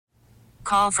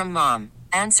Call from mom.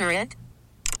 Answer it.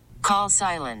 Call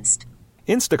silenced.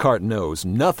 Instacart knows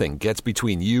nothing gets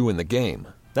between you and the game.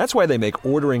 That's why they make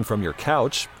ordering from your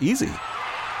couch easy.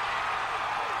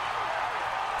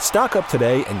 Stock up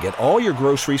today and get all your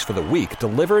groceries for the week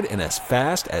delivered in as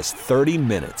fast as 30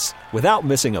 minutes without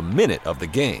missing a minute of the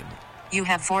game. You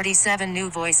have 47 new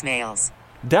voicemails.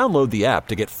 Download the app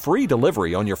to get free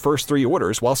delivery on your first 3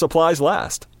 orders while supplies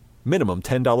last. Minimum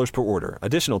 $10 per order.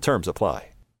 Additional terms apply.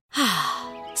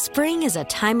 Spring is a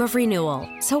time of renewal,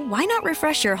 so why not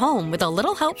refresh your home with a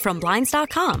little help from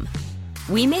Blinds.com?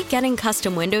 We make getting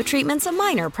custom window treatments a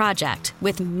minor project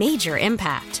with major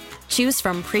impact. Choose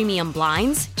from premium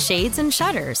blinds, shades, and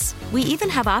shutters. We even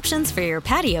have options for your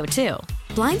patio, too.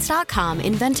 Blinds.com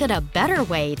invented a better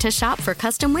way to shop for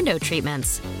custom window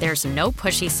treatments. There's no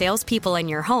pushy salespeople in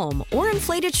your home or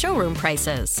inflated showroom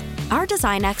prices. Our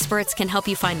design experts can help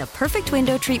you find the perfect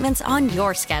window treatments on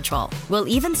your schedule. We'll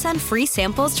even send free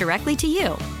samples directly to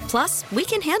you. Plus, we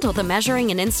can handle the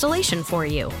measuring and installation for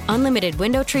you. Unlimited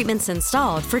window treatments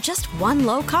installed for just one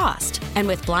low cost. And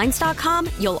with Blinds.com,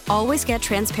 you'll always get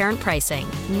transparent pricing.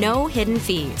 No hidden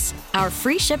fees. Our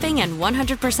free shipping and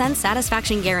 100%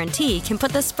 satisfaction guarantee can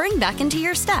put the spring back into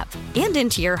your step and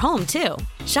into your home, too.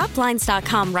 Shop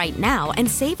Blinds.com right now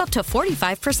and save up to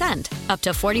 45%. Up to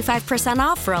 45%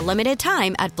 off for a limited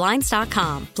time at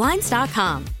Blinds.com.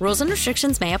 Blinds.com. Rules and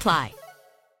restrictions may apply.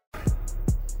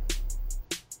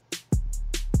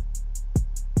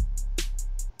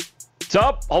 What's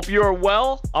up? Hope you are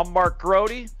well. I'm Mark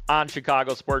Grody on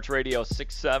Chicago Sports Radio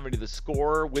 670 The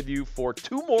Score with you for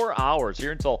 2 more hours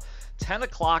here until 10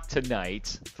 o'clock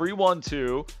tonight.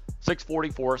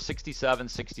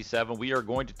 312-644-6767. We are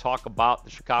going to talk about the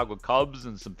Chicago Cubs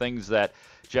and some things that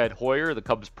Jed Hoyer, the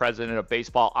Cubs president of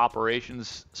baseball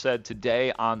operations, said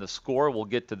today on The Score. We'll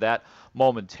get to that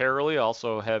momentarily. I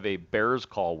also have a Bears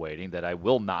call waiting that I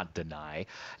will not deny.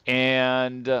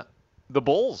 And the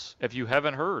Bulls, if you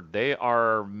haven't heard, they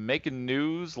are making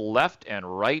news left and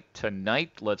right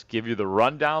tonight. Let's give you the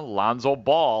rundown. Lonzo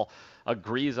Ball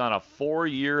agrees on a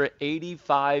 4-year,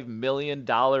 $85 million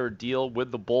deal with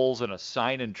the Bulls in a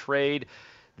sign and trade.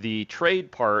 The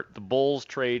trade part, the Bulls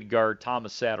trade guard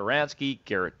Thomas Satoransky,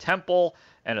 Garrett Temple,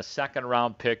 and a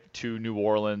second-round pick to New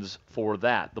Orleans for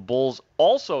that. The Bulls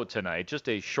also tonight, just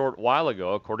a short while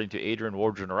ago, according to Adrian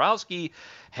Wojnarowski,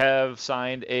 have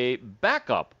signed a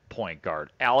backup point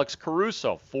guard, Alex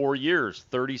Caruso, 4 years,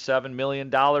 $37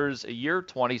 million a year,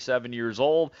 27 years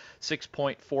old,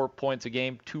 6.4 points a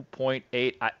game,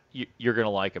 2.8. You're going to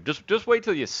like him. Just wait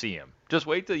till you see him. Just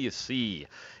wait till you see.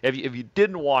 If you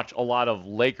didn't watch a lot of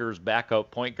Lakers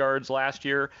backup point guards last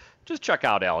year, just check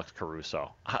out Alex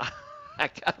Caruso. I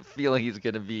got a feeling he's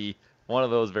going to be one of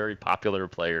those very popular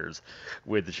players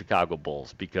with the Chicago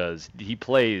Bulls because he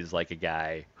plays like a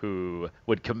guy who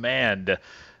would command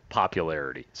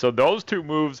popularity. So those 2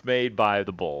 moves made by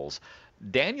the Bulls.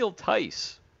 Daniel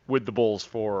Tice with the Bulls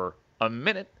for a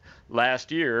minute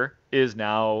last year is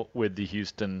now with the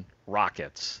Houston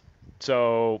Rockets.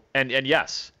 So, and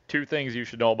yes, 2 things you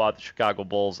should know about the Chicago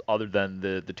Bulls other than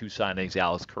the 2 signings,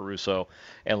 Alex Caruso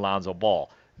and Lonzo Ball.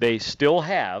 They still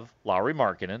have Lauri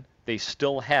Markkanen. They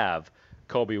still have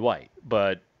Coby White.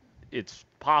 But it's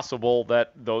possible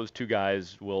that those 2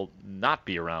 guys will not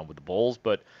be around with the Bulls.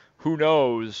 But who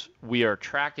knows? We are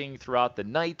tracking throughout the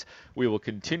night. We will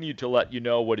continue to let you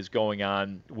know what is going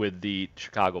on with the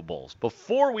Chicago Bulls.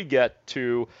 Before we get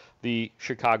to the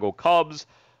Chicago Cubs,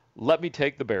 let me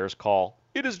take the Bears call.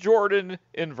 It is Jordan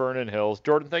in Vernon Hills.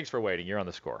 Jordan, thanks for waiting. You're on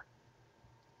The Score.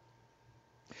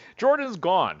 Jordan's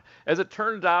gone. As it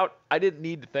turns out, I didn't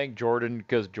need to thank Jordan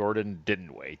because Jordan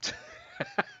didn't wait.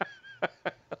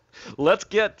 Let's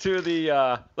get to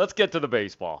the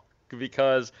baseball,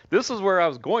 because this is where I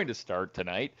was going to start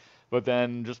tonight, but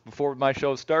then just before my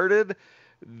show started,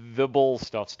 the Bulls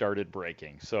stuff started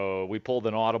breaking. So we pulled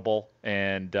an audible,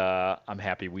 and I'm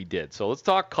happy we did. So let's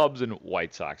talk Cubs and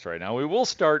White Sox right now. We will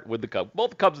start with the Cubs. Both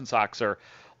the Cubs and Sox are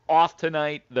off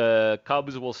tonight. The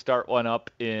Cubs will start one up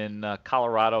in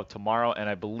Colorado tomorrow, and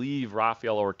I believe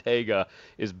Rafael Ortega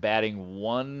is batting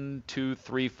 1, 2,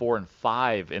 3, 4, and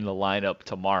 5 in the lineup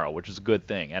tomorrow, which is a good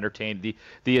thing.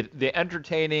 The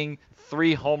entertaining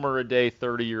 3-homer-a-day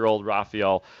 30-year-old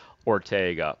Rafael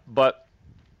Ortega. But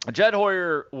Jed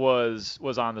Hoyer was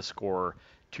on The Score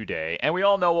today, and we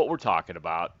all know what we're talking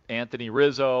about. Anthony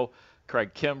Rizzo,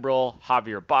 Craig Kimbrell,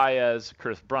 Javier Baez,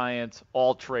 Chris Bryant,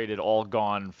 all traded, all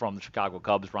gone from the Chicago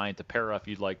Cubs. Ryan Tepera, if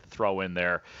you'd like to throw in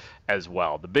there as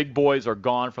well. The big boys are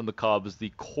gone from the Cubs.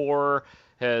 The core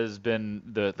has been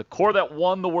the core that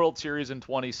won the World Series in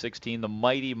 2016. The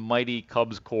mighty, mighty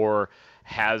Cubs core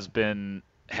has been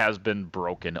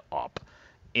broken up.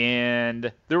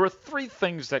 And there were three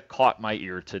things that caught my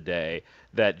ear today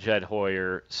that Jed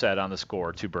Hoyer said on the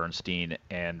score to Bernstein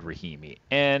and Rahimi.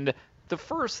 And the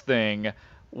first thing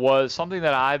was something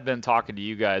that I've been talking to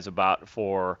you guys about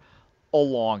for a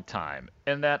long time,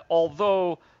 and that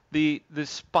although the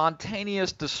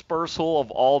spontaneous dispersal of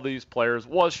all these players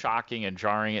was shocking and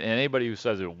jarring, and anybody who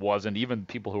says it wasn't, even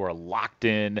people who are locked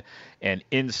in and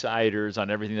insiders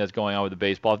on everything that's going on with the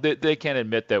baseball, they can't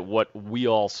admit that what we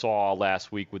all saw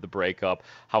last week with the breakup,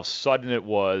 how sudden it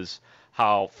was,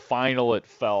 how final it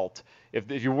felt.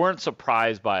 If you weren't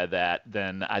surprised by that,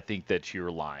 then I think that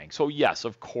you're lying. So yes,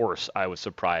 of course, I was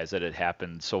surprised that it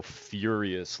happened so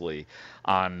furiously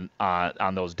on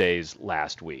those days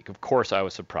last week. Of course, I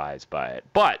was surprised by it.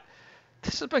 But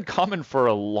this has been coming for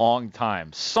a long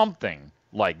time. Something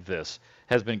like this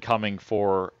has been coming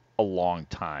for a long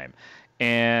time.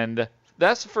 And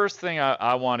that's the first thing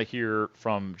I want to hear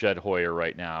from Jed Hoyer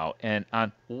right now, and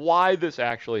on why this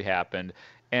actually happened,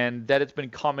 and that it's been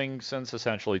coming since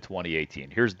essentially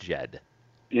 2018. Here's Jed.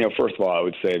 First of all, I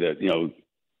would say that,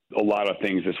 a lot of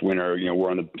things this winter, we're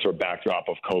on the sort of backdrop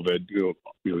of COVID.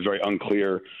 It was very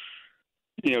unclear,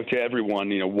 to everyone,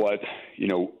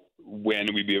 when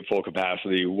we'd be at full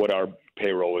capacity, what our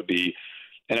payroll would be.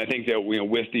 And I think that,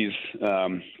 with these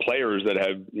players that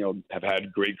have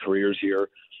had great careers here,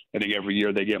 I think every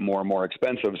year they get more and more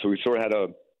expensive. So we sort of had a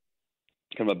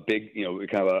kind of a big,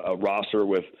 a roster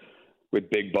with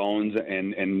big bones,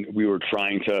 and we were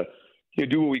trying to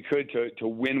do what we could to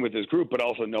win with this group, but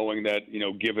also knowing that,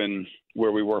 given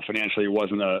where we were financially, it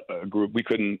wasn't a group we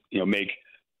couldn't, make,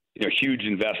 huge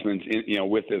investments in,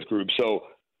 with this group. So,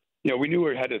 we knew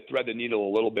we had to thread the needle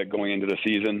a little bit going into the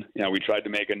season. We tried to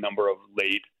make a number of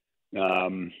late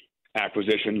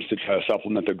acquisitions to try to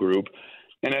supplement the group.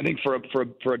 And I think for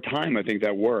a time, I think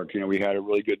that worked. We had a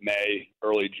really good May,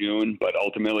 early June, but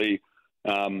ultimately,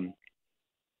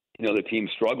 the team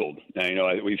struggled. And,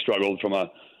 we struggled from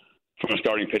a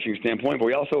starting pitching standpoint, but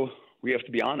we have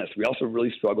to be honest, we also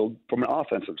really struggled from an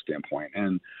offensive standpoint.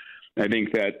 And I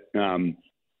think that,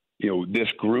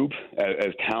 this group,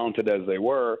 as talented as they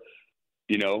were,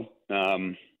 Theo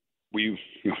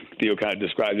kind of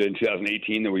described it in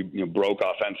 2018 that we broke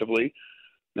offensively.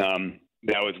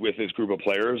 That was with this group of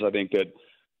players. I think that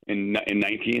in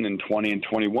 19 and 20 and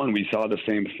 21, we saw the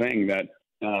same thing, that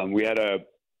we had a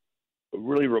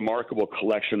really remarkable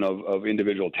collection of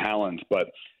individual talents,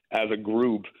 but as a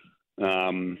group,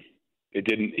 it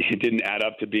didn't add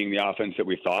up to being the offense that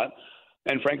we thought.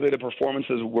 And frankly, the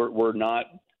performances were not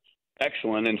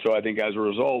excellent. And so I think as a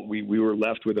result, we were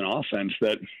left with an offense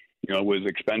that, was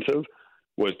expensive,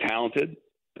 was talented,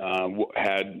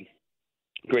 had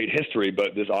great history,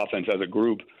 but this offense as a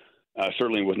group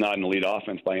certainly was not an elite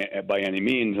offense by any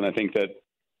means. And I think that,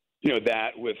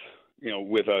 that with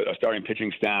a starting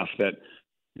pitching staff that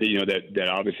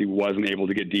obviously wasn't able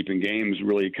to get deep in games,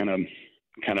 really kind of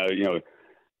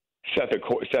set the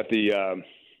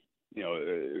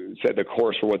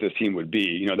course for what this team would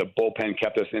be. The bullpen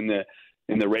kept us in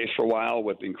the race for a while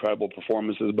with incredible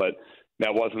performances, but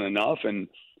that wasn't enough. And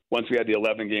once we had the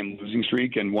 11-game losing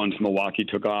streak, and once Milwaukee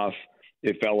took off,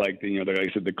 it felt like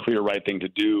the clear right thing to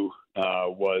do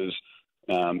was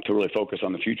to really focus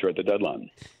on the future at the deadline.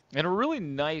 In a really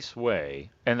nice way,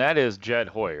 and that is Jed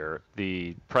Hoyer,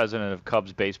 the president of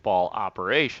Cubs baseball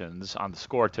operations, on the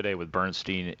score today with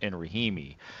Bernstein and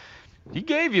Rahimi. He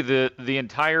gave you the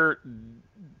entire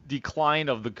decline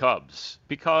of the Cubs,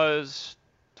 because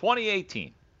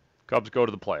 2018, Cubs go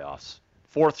to the playoffs,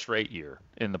 fourth straight year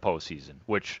in the postseason,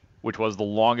 which was the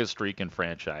longest streak in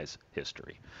franchise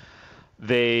history.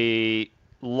 They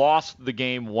lost the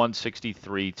game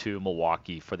 163 to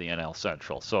Milwaukee for the NL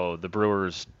Central. So the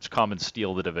Brewers come and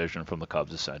steal the division from the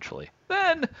Cubs, essentially.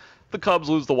 Then the Cubs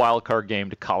lose the wild card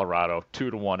game to Colorado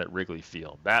 2-1 at Wrigley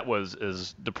Field. That was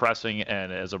as depressing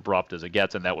and as abrupt as it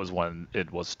gets, and that was when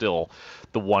it was still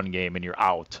the one game and you're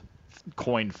out.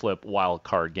 Coin flip wild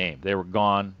card game. They were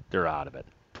gone. They're out of it.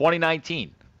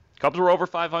 2019. Cubs were over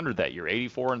 500 that year,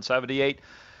 84-78.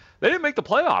 They didn't make the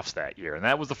playoffs that year, and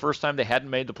that was the first time they hadn't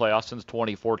made the playoffs since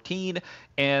 2014.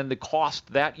 And the cost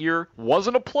that year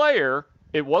wasn't a player.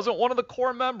 It wasn't one of the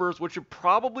core members, which it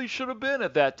probably should have been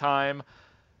at that time.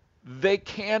 They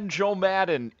canned Joe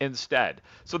Maddon instead.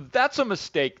 So that's a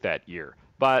mistake that year.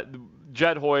 But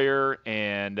Jed Hoyer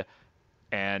and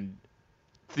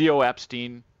Theo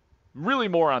Epstein, really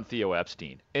more on Theo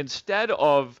Epstein, instead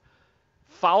of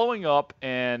following up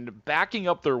and backing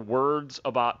up their words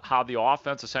about how the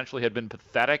offense essentially had been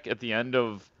pathetic at the end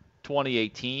of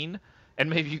 2018, and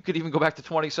maybe you could even go back to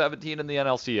 2017 in the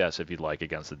NLCS if you'd like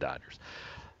against the Dodgers.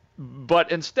 But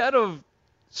instead of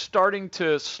starting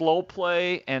to slow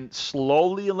play and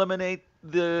slowly eliminate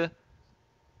the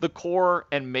core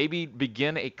and maybe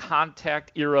begin a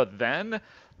contact era, then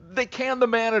they can the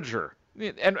manager.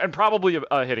 And probably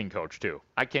a hitting coach, too.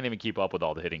 I can't even keep up with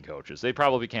all the hitting coaches. They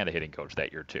probably can a hitting coach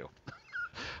that year, too.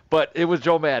 But it was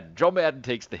Joe Maddon. Joe Maddon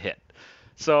takes the hit.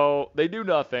 So they do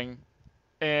nothing.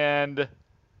 And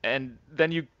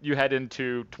then you head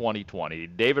into 2020.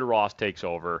 David Ross takes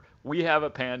over. We have a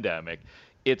pandemic.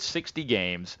 It's 60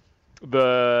 games.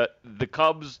 The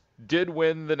Cubs did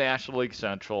win the National League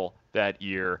Central that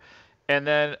year. And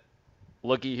then,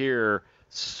 looky here,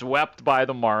 swept by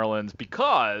the Marlins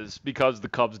because the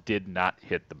Cubs did not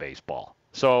hit the baseball.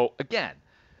 So, again,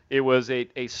 it was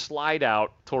a slide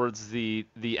out towards the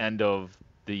end of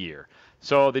the year.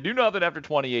 So they do nothing after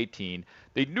 2018.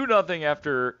 They do nothing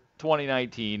after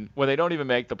 2019 when they don't even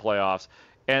make the playoffs.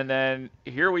 And then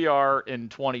here we are in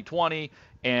 2020,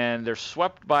 and they're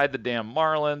swept by the damn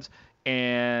Marlins.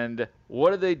 And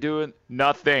what are they doing?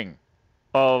 Nothing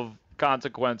of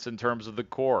consequence in terms of the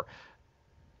core.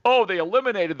 Oh, they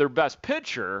eliminated their best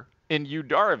pitcher in Yu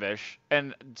Darvish,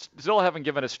 and still haven't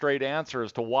given a straight answer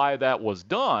as to why that was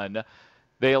done.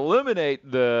 They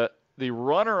eliminate the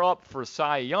runner-up for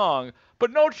Cy Young,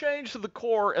 but no change to the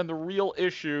core and the real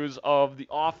issues of the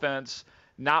offense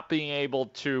not being able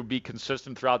to be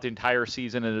consistent throughout the entire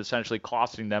season and essentially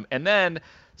costing them. And then,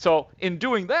 so in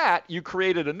doing that, you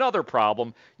created another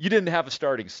problem. You didn't have a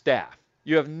starting staff.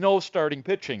 You have no starting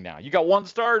pitching now. You got one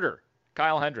starter,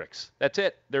 Kyle Hendricks. That's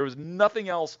it. There was nothing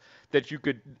else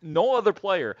no other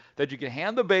player that you could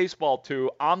hand the baseball to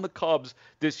on the Cubs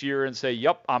this year and say,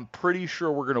 yep, I'm pretty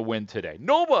sure we're going to win today.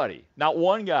 Nobody, not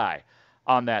one guy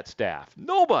on that staff.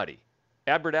 Nobody.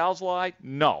 Adbert Alzolay,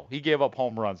 no. He gave up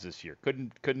home runs this year.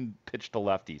 Couldn't pitch to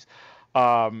lefties.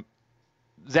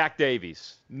 Zach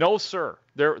Davies, no, sir.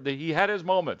 He had his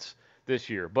moments this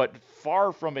year, but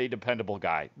far from a dependable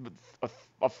guy.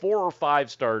 A 4 or 5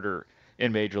 starter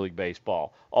in Major League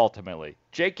Baseball, ultimately.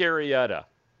 Jake Arrieta,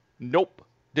 nope,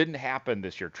 didn't happen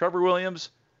this year. Trevor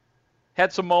Williams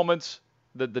had some moments.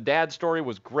 The dad story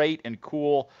was great and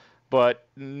cool, but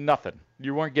nothing.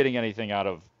 You weren't getting anything out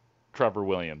of Trevor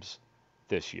Williams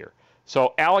this year.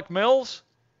 So Alec Mills,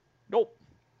 nope.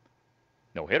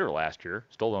 No hitter last year.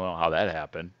 Still don't know how that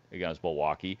happened against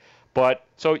Milwaukee. But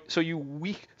so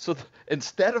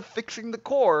instead of fixing the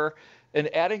core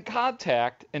and adding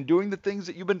contact and doing the things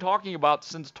that you've been talking about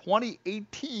since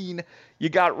 2018, you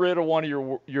got rid of one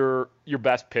of your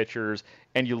best pitchers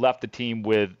and you left the team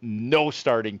with no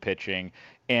starting pitching.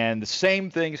 And the same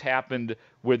things happened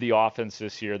with the offense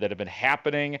this year that have been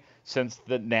happening since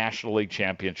the National League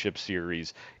Championship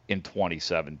Series in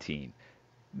 2017.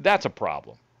 That's a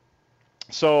problem.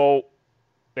 So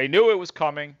they knew it was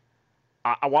coming.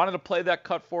 I wanted to play that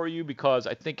cut for you because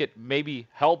I think it maybe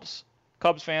helps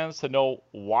Cubs fans to know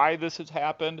why this has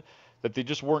happened, that they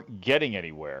just weren't getting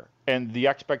anywhere. And the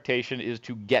expectation is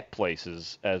to get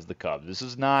places as the Cubs. This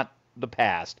is not the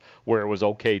past where it was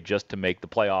okay just to make the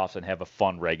playoffs and have a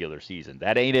fun regular season.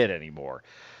 That ain't it anymore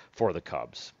for the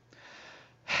Cubs.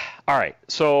 All right,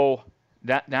 so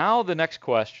now the next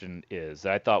question is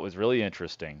that I thought was really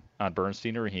interesting on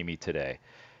Bernstein and Rahimi today.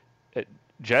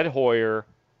 Jed Hoyer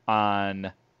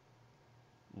on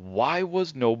why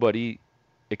was nobody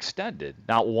extended?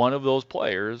 Not one of those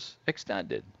players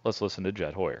extended. Let's listen to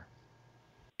Jed Hoyer.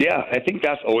 Yeah, I think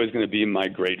that's always going to be my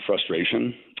great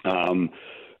frustration.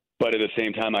 But at the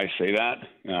same time, I say that,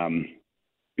 I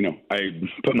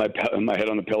put my head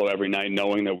on the pillow every night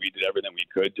knowing that we did everything we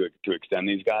could to extend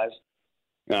these guys.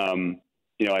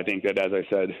 I think that, as I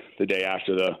said, the day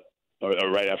after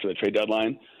right after the trade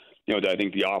deadline, I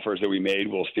think the offers that we made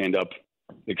will stand up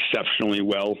exceptionally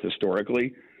well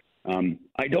historically.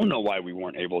 I don't know why we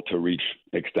weren't able to reach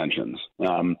extensions.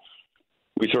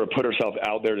 We sort of put ourselves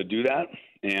out there to do that.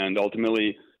 And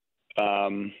ultimately,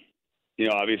 obviously,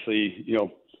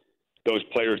 those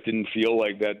players didn't feel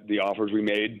like that the offers we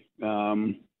made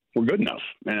were good enough.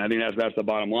 And I think that's the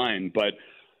bottom line. But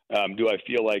do I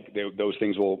feel like those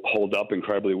things will hold up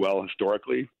incredibly well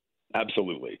historically?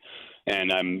 Absolutely.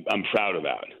 And I'm proud of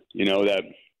that.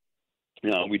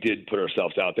 We did put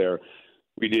ourselves out there.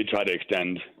 We did try to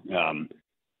extend. And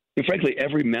frankly,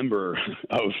 every member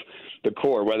of the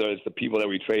core, whether it's the people that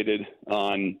we traded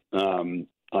on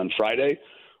Friday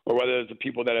or whether it's the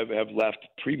people that have left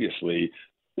previously,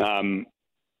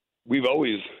 we've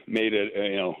always made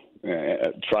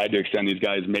tried to extend these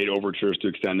guys, made overtures to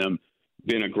extend them,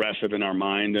 been aggressive in our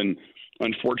mind. And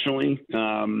unfortunately,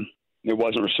 it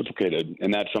wasn't reciprocated.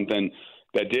 And that's something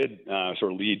that did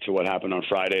sort of lead to what happened on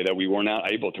Friday, that we were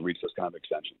not able to reach this kind of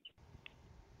extension.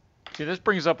 See, this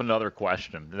brings up another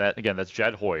question. That's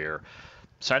Jed Hoyer,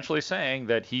 essentially saying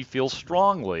that he feels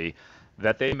strongly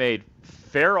that they made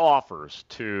fair offers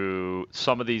to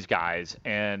some of these guys,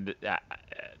 and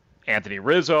Anthony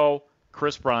Rizzo,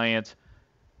 Chris Bryant,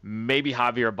 maybe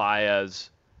Javier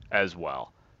Baez as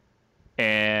well.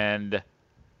 And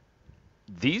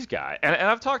these guys, and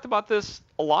I've talked about this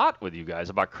a lot with you guys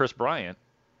about Chris Bryant.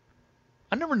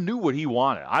 I never knew what he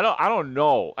wanted. I don't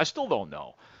know. I still don't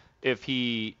know if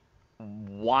he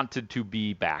wanted to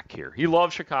be back here. He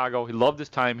loved Chicago. He loved his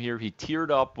time here. He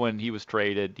teared up when he was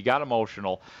traded. He got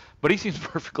emotional, but he seems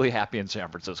perfectly happy in San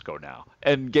Francisco now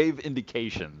and gave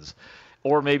indications,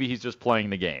 or maybe he's just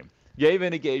playing the game. Gave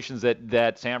indications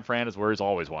that San Fran is where he's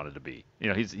always wanted to be.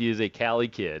 He is a Cali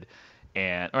kid,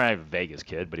 or a Vegas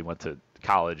kid, but he went to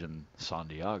college in San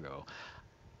Diego.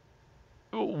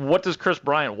 What does Chris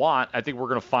Bryant want? I think we're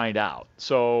going to find out.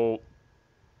 So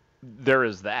there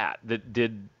is that.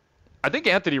 I think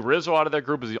Anthony Rizzo out of that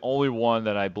group is the only one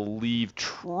that I believe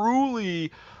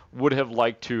truly would have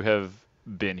liked to have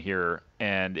been here.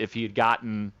 And if he had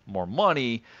gotten more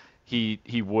money,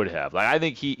 he would have. I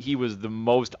think he was the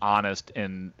most honest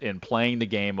in playing the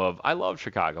game of, I love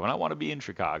Chicago and I want to be in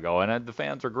Chicago and the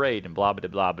fans are great and blah, blah,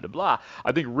 blah, blah, blah.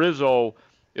 I think Rizzo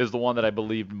is the one that I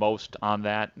believed most on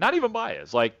that. Not even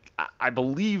Baez. I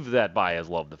believe that Baez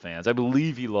loved the fans. I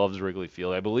believe he loves Wrigley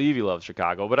Field. I believe he loves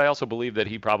Chicago. But I also believe that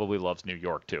he probably loves New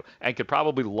York, too, and could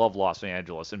probably love Los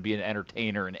Angeles and be an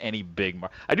entertainer in any big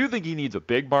market. I do think he needs a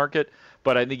big market,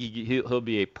 but I think he'll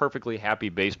be a perfectly happy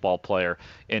baseball player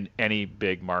in any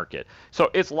big market.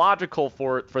 So it's logical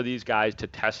for these guys to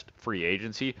test free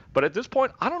agency. But at this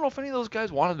point, I don't know if any of those guys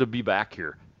wanted to be back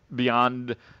here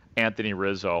beyond Anthony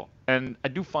Rizzo. And I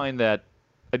do find that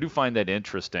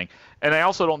interesting. And I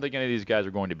also don't think any of these guys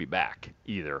are going to be back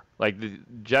either.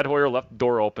 Jed Hoyer left the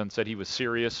door open, said he was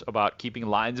serious about keeping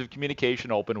lines of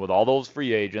communication open with all those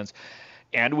free agents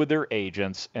and with their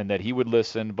agents, and that he would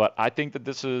listen. But I think that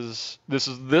this is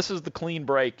the clean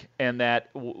break, and that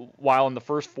while in the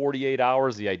first 48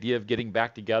 hours the idea of getting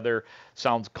back together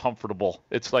sounds comfortable,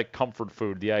 it's like comfort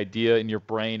food. The idea in your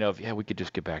brain of, we could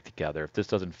just get back together. If this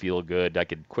doesn't feel good, I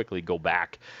could quickly go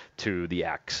back to the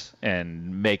ex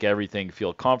and make everything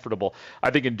feel comfortable.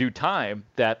 I think in due time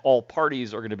that all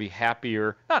parties are going to be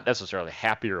happier, not necessarily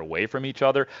happier away from each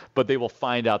other, but they will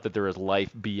find out that there is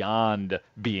life beyond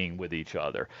being with each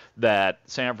other. That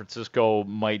San Francisco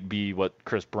might be what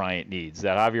Chris Bryant needs.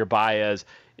 That Javier Baez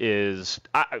is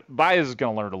going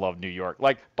to learn to love New York.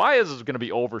 Baez is going to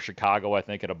be over Chicago, I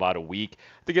think, in about a week.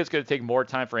 I think it's going to take more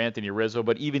time for Anthony Rizzo,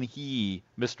 but even he,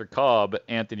 Mr. Cub,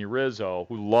 Anthony Rizzo,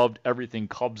 who loved everything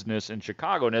Cubsness and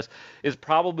Chicago-ness, is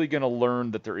probably going to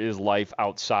learn that there is life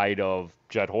outside of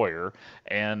Jed Hoyer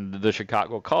and the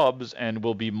Chicago Cubs, and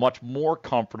will be much more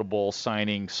comfortable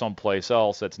signing someplace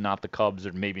else that's not the Cubs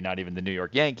or maybe not even the New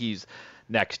York Yankees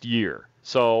next year.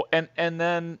 So, and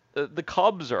then the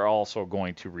Cubs are also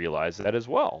going to realize that as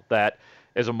well, that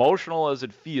as emotional as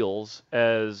it feels,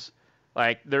 as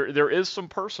there is some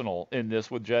personal in this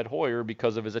with Jed Hoyer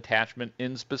because of his attachment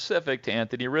in specific to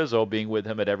Anthony Rizzo being with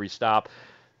him at every stop,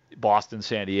 Boston,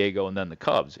 San Diego, and then the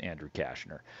Cubs, Andrew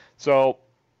Kashner. So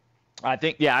I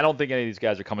don't think any of these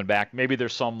guys are coming back. Maybe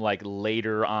there's some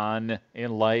later on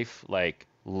in life,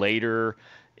 later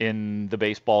in the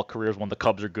baseball careers when the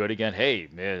Cubs are good again. Hey,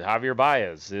 Javier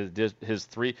Baez,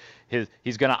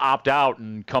 he's going to opt out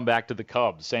and come back to the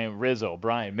Cubs. Same Rizzo,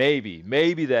 Brian,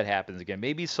 maybe that happens again.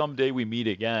 Maybe someday we meet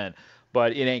again,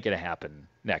 but it ain't going to happen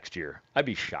next year. I'd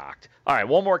be shocked. All right,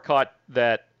 one more cut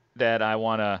that I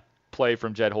want to play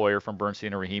from Jed Hoyer from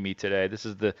Bernstein and Rahimi today. This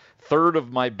is the third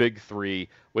of my big three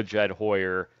with Jed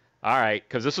Hoyer. All right,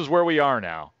 because this is where we are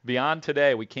now. Beyond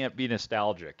today, we can't be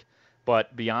nostalgic,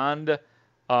 but beyond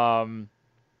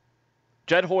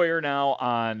Jed Hoyer now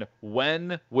on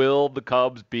when will the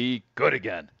Cubs be good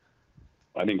again?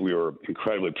 I think we were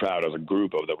incredibly proud as a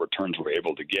group of the returns we were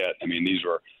able to get. I mean, these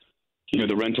were,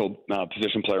 the rental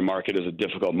position player market is a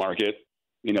difficult market.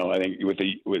 I think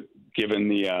given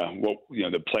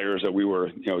the players that we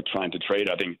were trying to trade,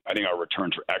 I think our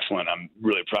returns were excellent. I'm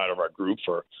really proud of our group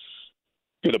for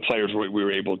the players we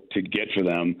were able to get for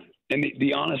them. And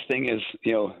the honest thing is,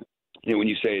 when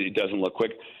you say it doesn't look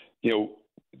quick,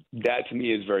 that to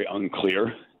me is very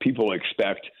unclear. People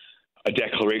expect a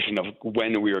declaration of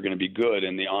when we are going to be good,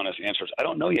 and the honest answer is I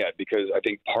don't know yet, because I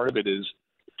think part of it is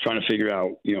trying to figure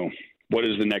out, what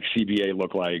does the next CBA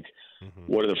look like?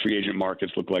 Mm-hmm. What do the free agent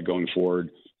markets look like going forward?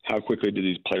 How quickly do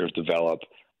these players develop?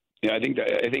 I think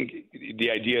the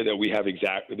idea that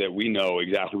we know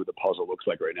exactly what the puzzle looks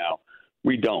like right now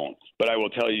We don't. But I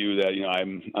will tell you that,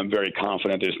 I'm very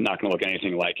confident that it's not going to look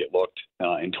anything like it looked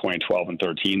in 2012 and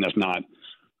 13. That's not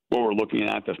what we're looking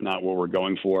at. That's not what we're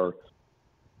going for.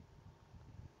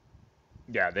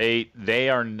 Yeah, they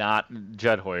are not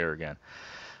Jed Hoyer again.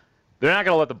 They're not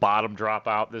going to let the bottom drop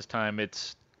out this time.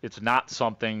 It's not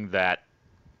something that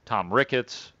Tom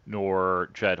Ricketts nor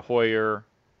Jed Hoyer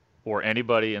or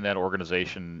anybody in that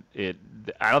organization,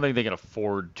 I don't think they can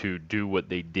afford to do what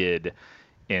they did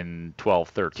in 12,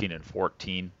 13, and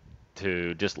 14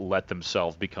 to just let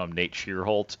themselves become Nate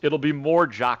Schierholtz. It'll be more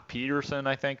Jock Peterson,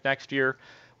 I think, next year,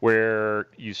 where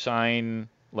you sign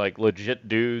like legit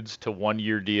dudes to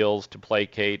one-year deals to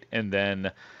placate, and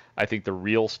then I think the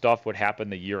real stuff would happen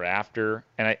the year after.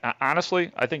 And I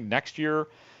honestly, I think next year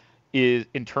is,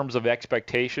 in terms of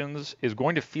expectations, is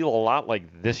going to feel a lot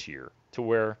like this year, to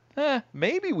where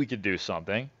maybe we could do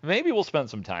something. Maybe we'll spend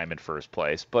some time in first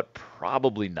place, but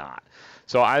probably not.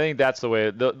 So I think that's the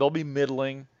way. They'll be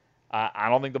middling. I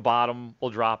don't think the bottom will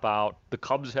drop out. The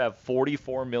Cubs have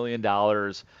 $44 million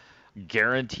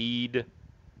guaranteed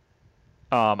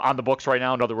on the books right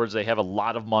now. In other words, they have a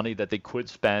lot of money that they could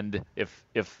spend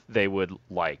if they would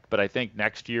like. But I think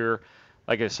next year,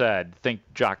 like I said, think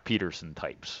Jock Peterson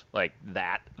types, like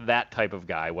that type of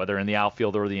guy, whether in the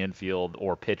outfield or the infield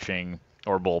or pitching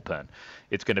or bullpen.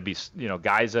 It's going to be,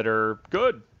 guys that are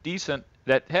good, decent,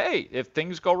 that, hey, if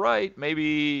things go right,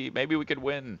 maybe we could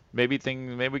win. Maybe we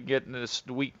can get in this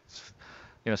squeak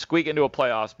into a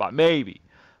playoff spot. Maybe,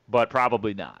 but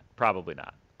probably not.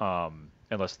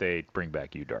 Unless they bring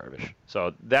back Yu Darvish.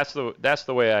 So that's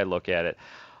the way I look at it.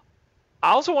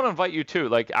 I also want to invite you too.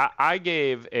 Like I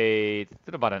gave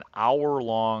about an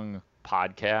hour-long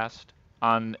podcast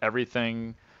on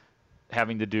everything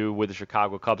having to do with the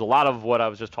Chicago Cubs. A lot of what I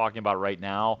was just talking about right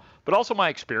now, but also my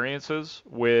experiences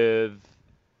with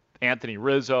Anthony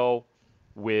Rizzo,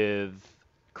 with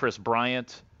Chris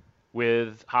Bryant,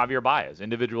 with Javier Baez,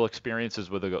 individual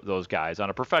experiences with those guys on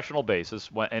a professional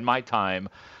basis in my time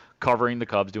covering the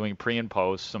Cubs, doing pre and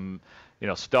post, some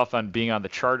stuff on being on the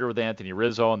charter with Anthony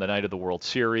Rizzo on the night of the World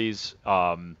Series,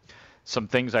 some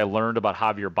things I learned about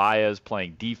Javier Baez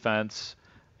playing defense,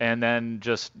 and then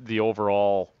just the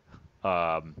overall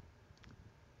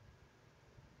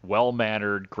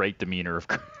well-mannered, great demeanor of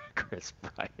Chris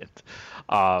Bryant.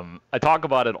 I talk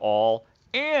about it all,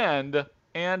 and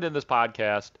in this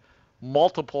podcast,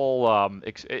 multiple, and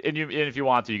if you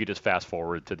want to, you could just fast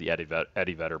forward to the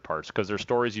Eddie Vedder parts, because there's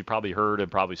stories you probably heard and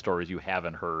probably stories you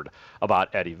haven't heard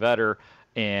about Eddie Vedder.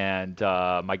 And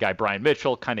my guy Brian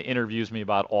Mitchell kind of interviews me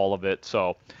about all of it.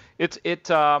 So it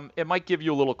might give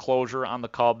you a little closure on the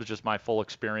Cubs, just my full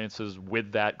experiences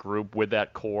with that group, with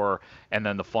that core, and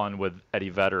then the fun with Eddie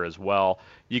Vedder as well.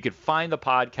 You could find the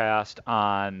podcast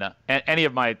on any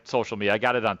of my social media. I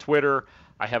got it on Twitter.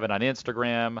 I have it on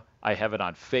Instagram. I have it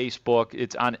on Facebook.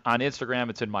 It's on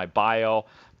Instagram. It's in my bio.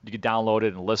 You can download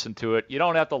it and listen to it. You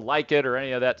don't have to like it or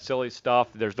any of that silly stuff.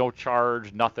 There's no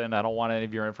charge, nothing. I don't want any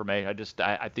of your information.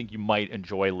 I think you might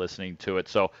enjoy listening to it.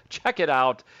 So check it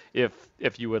out if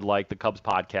you would like the Cubs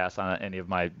podcast on any of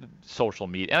my social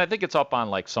media. And I think it's up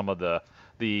on like some of the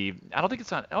I don't think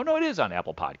it's on. Oh no, it is on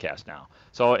Apple Podcast now.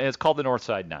 So it's called the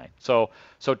Northside 9. So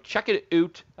check it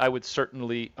out. I would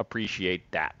certainly appreciate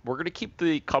that. We're gonna keep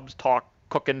the Cubs talk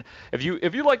cooking. If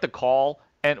you like the call,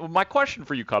 and my question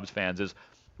for you Cubs fans is,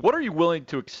 what are you willing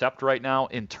to accept right now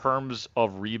in terms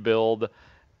of rebuild,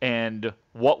 and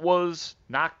what was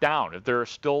knocked down? If there are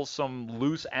still some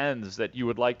loose ends that you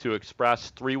would like to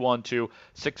express,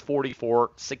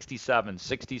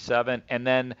 312-644-6767, and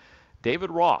then David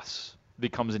Ross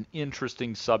becomes an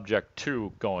interesting subject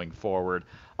too going forward.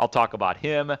 I'll talk about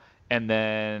him, and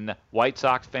then White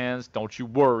Sox fans, don't you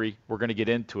worry, we're going to get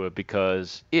into it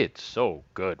because it's so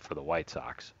good for the White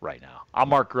Sox right now. I'm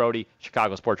Mark Grody,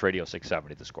 Chicago Sports Radio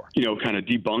 670 The Score. Kind of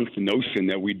debunk the notion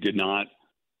that we did not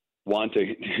want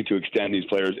to extend these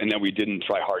players and that we didn't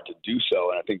try hard to do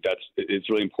so. And I think it's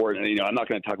really important. And, I'm not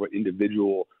going to talk about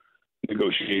individual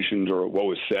negotiations or what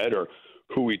was said or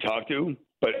who we talked to,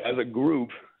 but as a group,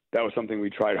 that was something we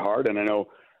tried hard. And I know,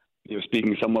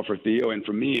 speaking somewhat for Theo and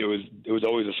for me, it was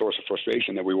always a source of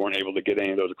frustration that we weren't able to get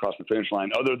any of those across the finish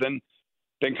line, other than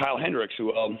Kyle Hendricks,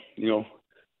 who,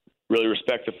 really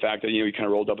respect the fact that, he kind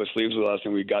of rolled up his sleeves with us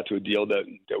and we got to a deal that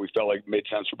we felt like made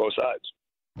sense for both sides.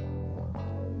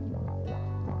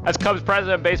 As Cubs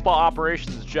president of baseball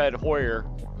operations, Jed Hoyer,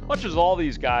 much as all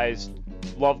these guys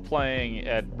love playing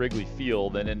at Wrigley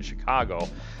Field and in Chicago,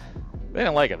 they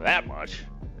didn't like it that much.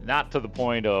 Not to the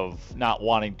point of not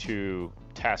wanting to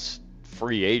test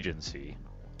free agency.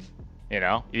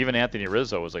 Even Anthony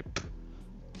Rizzo was like,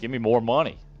 give me more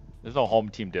money. There's no home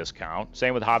team discount.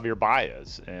 Same with Javier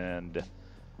Baez and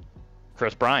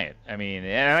Chris Bryant. I mean,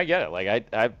 and I get it. Like,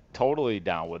 I'm totally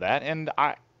down with that. And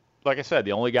like I said,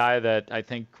 the only guy that I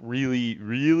think really,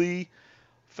 really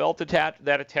felt that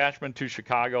attachment to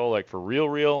Chicago, like for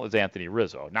real, is Anthony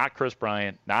Rizzo. Not Chris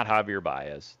Bryant, not Javier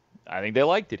Baez. I think they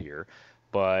liked it here,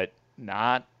 but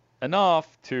not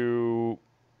enough to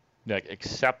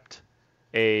accept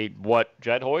what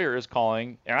Jed Hoyer is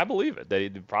calling, and I believe it. They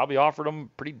probably offered him a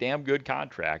pretty damn good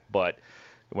contract, but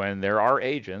when there are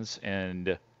agents,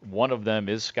 and one of them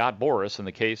is Scott Boras in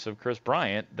the case of Chris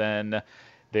Bryant, then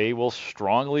they will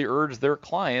strongly urge their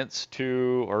clients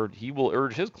he will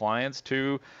urge his clients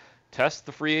to test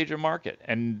the free agent market.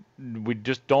 And we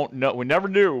just don't know. We never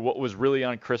knew what was really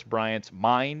on Chris Bryant's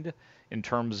mind in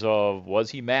terms of, was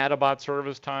he mad about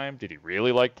service time? Did he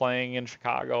really like playing in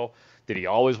Chicago? Did he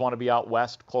always want to be out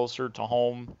west closer to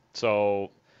home? So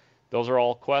those are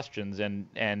all questions.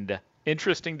 And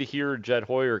interesting to hear Jed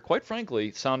Hoyer, quite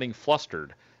frankly, sounding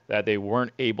flustered that they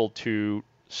weren't able to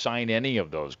sign any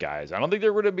of those guys. I don't think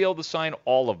they're going to be able to sign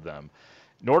all of them,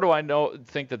 nor do I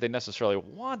think that they necessarily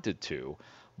wanted to.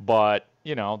 But,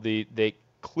 they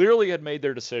clearly had made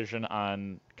their decision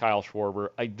on Kyle Schwarber.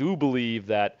 I do believe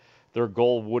that their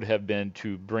goal would have been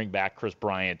to bring back Chris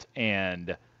Bryant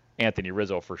and Anthony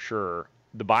Rizzo for sure.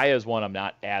 The Baez one I'm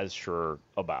not as sure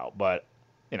about. But,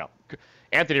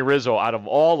 Anthony Rizzo, out of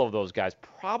all of those guys,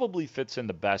 probably fits in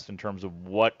the best in terms of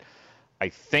what I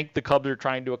think the Cubs are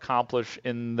trying to accomplish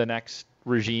in the next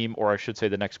regime, or I should say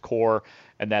the next core,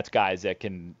 and that's guys that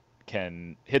can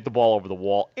hit the ball over the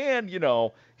wall and,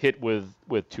 hit with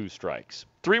 2 strikes.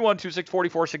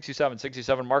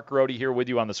 312-644-6767. Mark Garrotti here with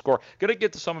you on The Score. Going to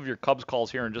get to some of your Cubs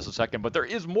calls here in just a second, but there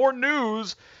is more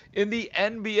news in the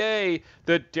NBA.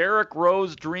 The Derrick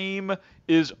Rose dream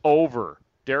is over.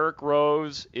 Derrick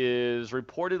Rose is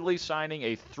reportedly signing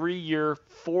a 3-year,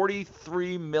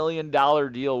 $43 million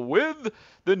deal with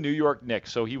the New York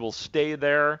Knicks. So he will stay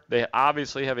there. They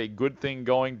obviously have a good thing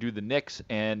going, do the Knicks,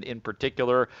 and in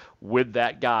particular with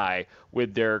that guy,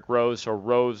 with Derrick Rose. So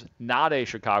Rose, not a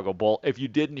Chicago Bull. If you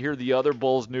didn't hear the other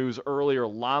Bulls news earlier,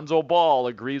 Lonzo Ball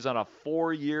agrees on a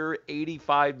 4-year,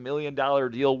 $85 million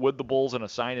deal with the Bulls in a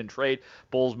sign and trade.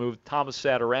 Bulls moved Thomas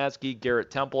Satoransky, Garrett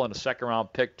Temple, and a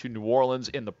second-round pick to New Orleans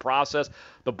in the process.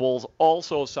 The Bulls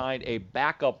also signed a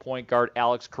backup point guard,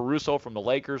 Alex Caruso, from the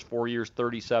Lakers, 4 years,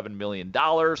 $37 million.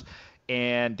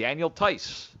 And Daniel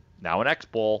Tice, now an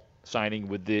ex-Bull, signing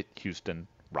with the Houston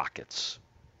Rockets.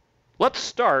 Let's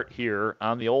start here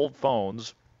on the old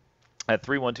phones at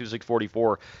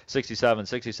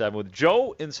 312-644-6767 with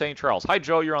Joe in St. Charles. Hi,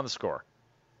 Joe. You're on The Score.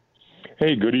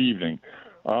 Hey, good evening.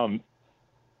 Not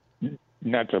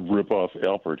to rip off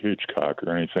Alfred Hitchcock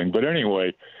or anything, but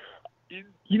anyway,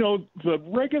 the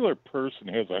regular person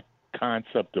has a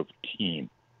concept of team.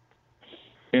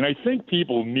 And I think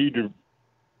people need to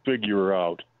figure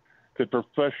out that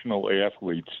professional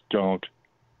athletes don't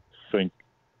think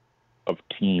of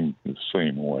team the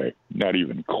same way, not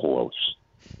even close.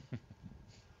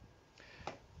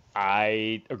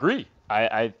 I agree.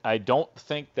 I don't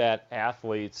think that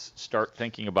athletes start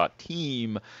thinking about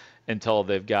team until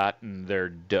they've gotten their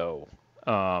dough.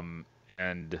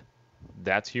 And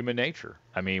that's human nature.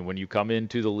 I mean, when you come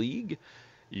into the league,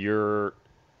 you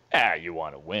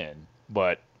want to win.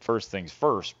 But first things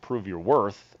first, prove your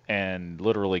worth and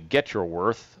literally get your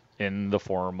worth in the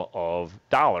form of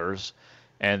dollars.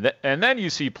 And then you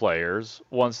see players,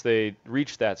 once they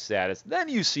reach that status, then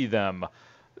you see them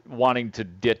wanting to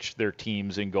ditch their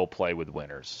teams and go play with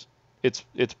winners. It's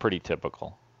pretty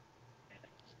typical.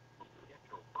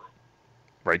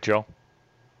 Right, Joe?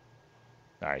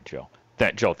 All right, Joe.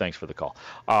 Joe, thanks for the call.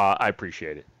 I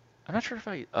appreciate it. I'm not sure if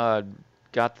I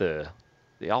got the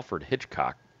Alfred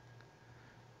Hitchcock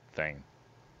thing.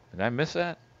 Did I miss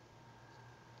that?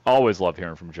 Always love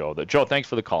hearing from Joe. Joe, thanks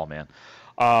for the call, man.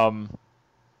 And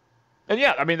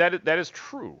yeah, I mean that is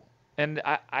true. And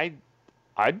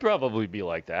I'd probably be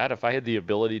like that if I had the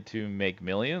ability to make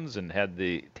millions and had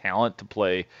the talent to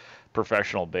play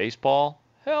professional baseball.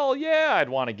 Hell yeah, I'd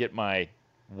want to get my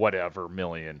whatever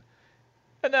million.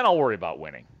 And then I'll worry about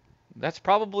winning. That's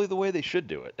probably the way they should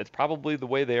do it. It's probably the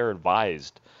way they are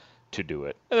advised to do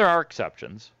it. And there are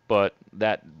exceptions, but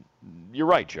you're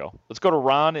right, Joe. Let's go to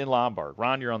Ron in Lombard.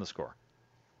 Ron, you're on The Score.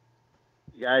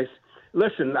 Guys,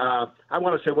 listen, I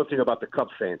want to say one thing about the Cub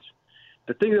fans.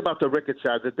 The thing about the Ricketts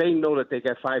are that they know that they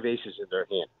got 5 aces in their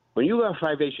hand. When you have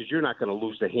 5 aces, you're not going to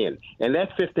lose the hand. And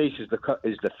that 5th ace is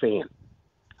the fan.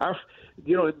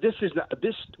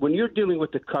 When you're dealing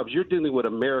with the Cubs, you're dealing with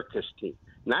America's team,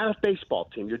 not a baseball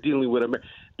team. You're dealing with America.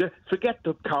 Forget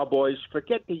the Cowboys,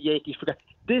 forget the Yankees,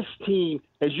 This team,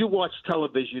 as you watch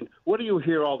television, what do you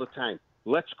hear all the time?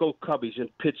 Let's go Cubbies in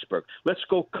Pittsburgh. Let's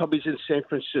go Cubbies in San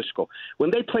Francisco.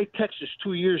 When they played Texas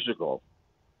 2 years ago,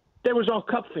 there was all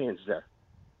Cub fans there.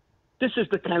 This is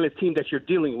the kind of team that you're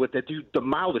dealing with, that you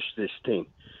demolish this team.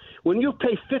 When you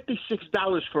pay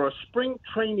 $56 for a spring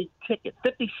training ticket,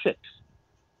 56,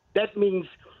 that means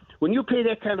when you pay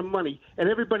that kind of money and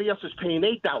everybody else is paying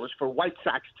 $8 for White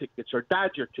Sox tickets or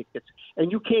Dodger tickets,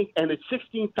 and you can't, and it's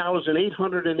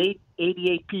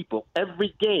 16,888 people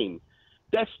every game,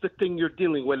 that's the thing you're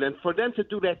dealing with. And for them to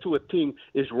do that to a team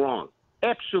is wrong.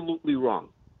 Absolutely wrong.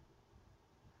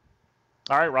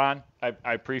 All right, Ron,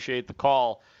 I appreciate the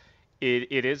call.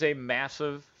 It is a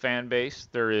massive fan base.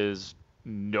 There is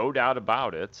no doubt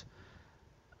about it.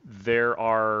 There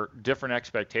are different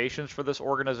expectations for this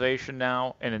organization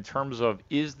now. And in terms of,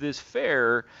 is this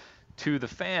fair to the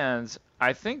fans,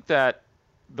 I think that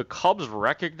the Cubs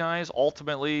recognize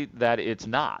ultimately that it's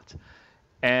not.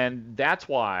 And that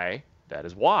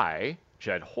is why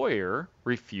Jed Hoyer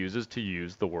refuses to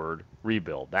use the word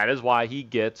rebuild. That is why he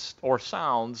gets, or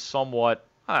sounds somewhat,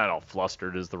 I don't know,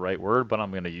 flustered is the right word, but I'm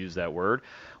going to use that word,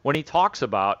 when he talks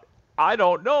about, I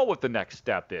don't know what the next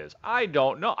step is. I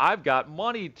don't know. I've got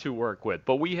money to work with,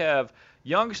 but we have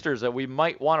youngsters that we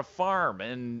might want to farm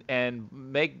and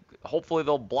make, hopefully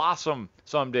they'll blossom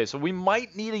someday. So we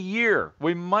might need a year.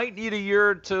 We might need a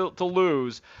year to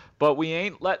lose, but we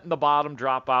ain't letting the bottom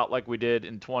drop out like we did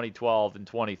in 2012 and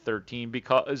 2013,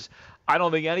 because I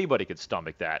don't think anybody could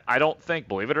stomach that. I don't think,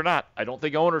 believe it or not, I don't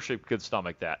think ownership could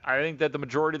stomach that. I think that the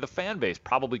majority of the fan base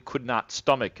probably could not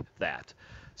stomach that.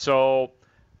 So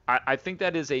I think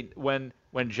that is when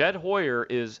Jed Hoyer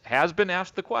has been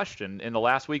asked the question in the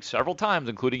last week several times,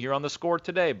 including here on the Score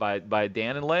today by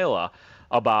Dan and Layla,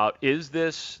 about, is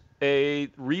this a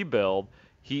rebuild?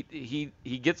 He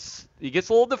gets a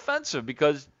little defensive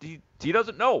because he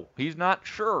doesn't know. He's not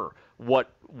sure what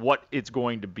it's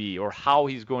going to be or how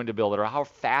he's going to build it or how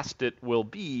fast it will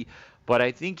be. But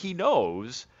I think he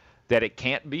knows that it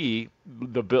can't be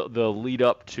the lead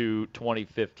up to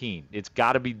 2015. It's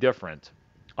got to be different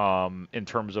in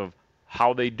terms of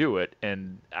how they do it.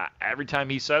 And every time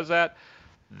he says that,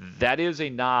 that is a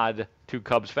nod to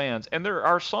Cubs fans. And there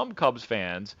are some Cubs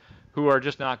fans who are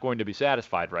just not going to be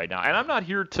satisfied right now. And I'm not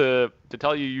here to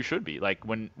tell you should be. Like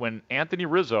when Anthony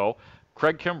Rizzo,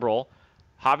 Craig Kimbrell,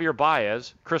 Javier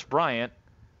Baez, Chris Bryant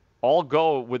all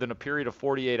go within a period of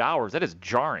 48 hours, that is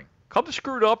jarring. Cubs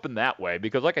screwed up in that way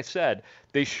because, like I said,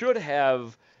 they should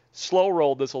have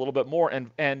slow-rolled this a little bit more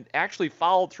and actually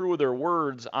followed through with their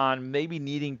words on maybe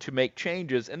needing to make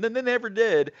changes, and then they never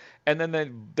did. And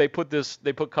then they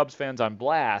put Cubs fans on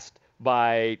blast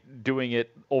by doing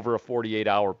it over a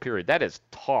 48-hour period. That is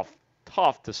tough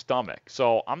to stomach.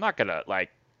 So I'm not gonna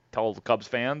tell the Cubs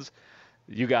fans,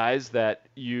 you guys, that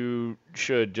you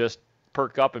should just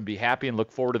perk up and be happy and look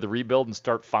forward to the rebuild and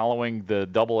start following the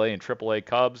AA and AAA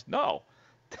Cubs. No.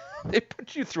 They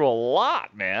put you through a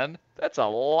lot, man. That's a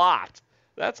lot.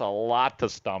 That's a lot to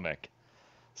stomach.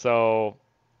 So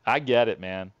I get it,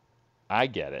 man. I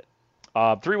get it.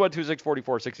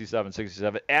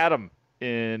 312-644-6767. Adam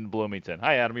in Bloomington.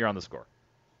 Hi, Adam. You're on the Score.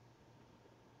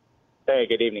 Hey,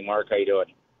 good evening, Mark. How you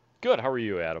doing? Good. How are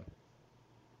you, Adam?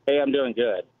 Hey, I'm doing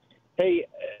good. Hey,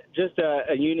 just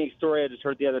a unique story I just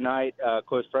heard the other night. A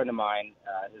close friend of mine,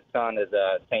 his son is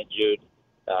a St. Jude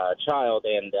child,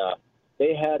 and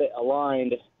they had it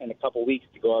aligned in a couple weeks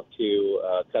to go up to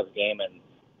a Cubs game and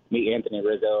meet Anthony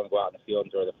Rizzo and go out in the field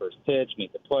and throw the first pitch,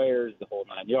 meet the players, the whole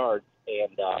 9 yards.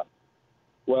 And,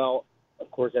 well,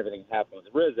 of course, everything happened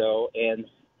with Rizzo. And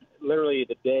literally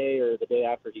the day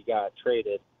after he got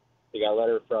traded, he got a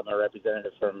letter from a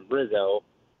representative from Rizzo,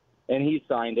 and he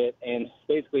signed it. And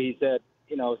basically he said,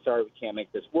 sorry, we can't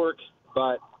make this work,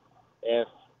 but if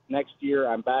next year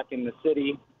I'm back in the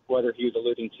city, whether he was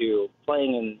alluding to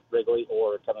playing in Wrigley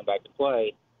or coming back to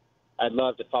play, I'd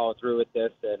love to follow through with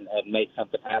this and make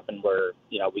something happen where,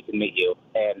 we can meet you.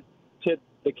 And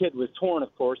the kid was torn,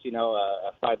 of course, a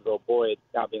 5-year-old boy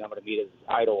not being able to meet his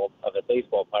idol of a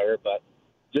baseball player, but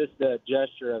just the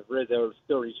gesture of Rizzo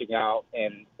still reaching out,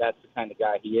 and that's the kind of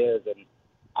guy he is. And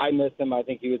I miss him. I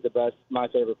think he was my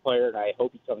favorite player, and I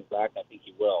hope he comes back. I think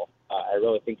he will. I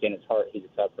really think in his heart he's a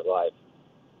Cub for life.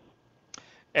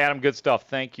 Adam, good stuff.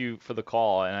 Thank you for the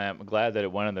call, and I'm glad that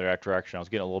it went in the right direction. I was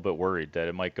getting a little bit worried that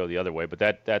it might go the other way, but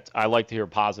that I like to hear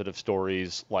positive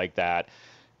stories like that.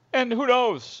 And who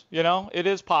knows? It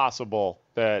is possible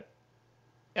that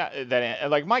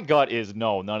my gut is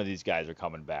no, none of these guys are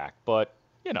coming back, but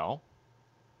it's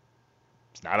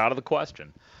not out of the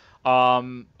question.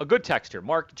 A good text here.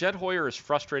 Mark, Jed Hoyer is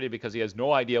frustrated because he has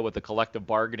no idea what the collective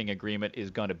bargaining agreement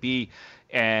is going to be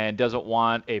and doesn't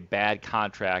want a bad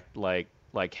contract like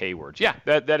Hayward's. Yeah,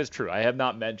 that is true. I have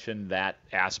not mentioned that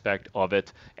aspect of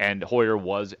it, and Hoyer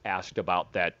was asked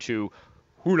about that too.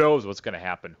 Who knows what's going to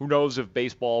happen? Who knows if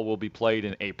baseball will be played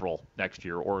in April next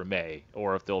year or May,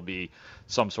 or if there'll be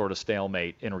some sort of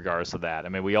stalemate in regards to that. I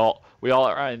mean, we all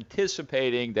are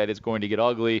anticipating that it's going to get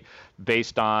ugly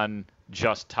based on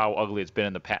just how ugly it's been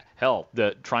in the past. Hell,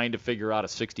 trying to figure out a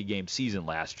 60-game season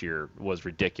last year was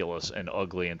ridiculous and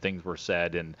ugly, and things were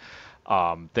said, and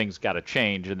things got to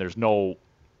change. And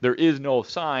there is no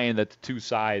sign that the two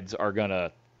sides are going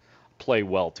to play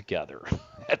well together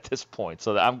at this point.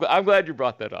 So I'm glad you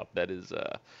brought that up. That is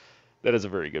a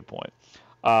very good point.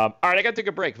 All right, I got to take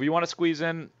a break. If you want to squeeze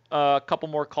in a couple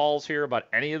more calls here about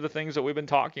any of the things that we've been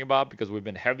talking about, because we've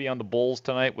been heavy on the Bulls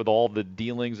tonight with all the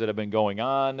dealings that have been going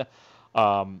on,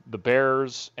 the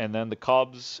Bears and then the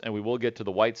Cubs, and we will get to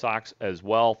the White Sox as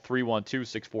well.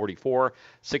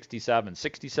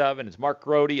 312-644-6767. It's Mark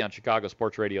Grody on Chicago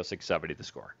Sports Radio 670 The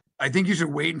Score. I think you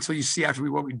should wait until you see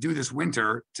after what we do this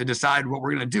winter to decide what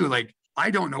we're going to do. Like, I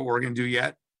don't know what we're going to do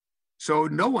yet. So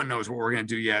no one knows what we're going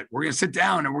to do yet. We're going to sit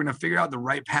down and we're going to figure out the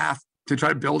right path to try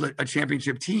to build a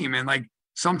championship team. And like,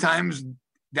 sometimes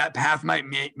that path might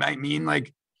mean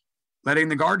like letting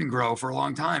the garden grow for a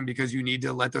long time because you need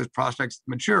to let those prospects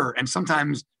mature. And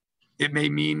sometimes it may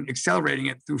mean accelerating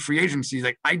it through free agency.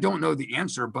 Like, I don't know the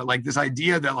answer, but like this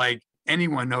idea that like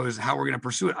anyone knows how we're going to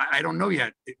pursue it, I don't know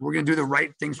yet. We're going to do the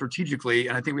right thing strategically.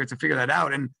 And I think we have to figure that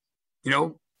out. And, you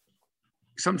know,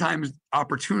 sometimes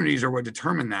opportunities are what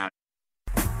determine that.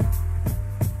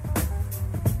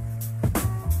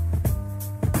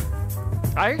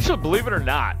 I actually, believe it or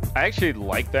not, I actually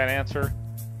like that answer.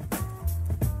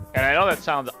 And I know that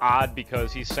sounds odd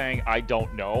because he's saying, I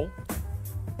don't know.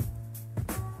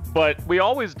 But we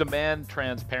always demand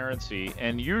transparency,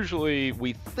 and usually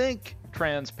we think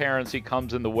transparency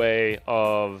comes in the way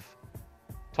of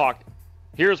talk.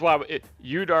 Here's why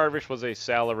Yu Darvish was a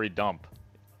salary dump.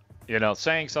 You know,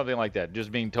 saying something like that,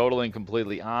 just being totally and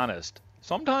completely honest.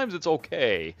 Sometimes it's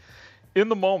okay in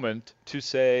the moment to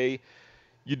say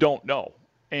you don't know.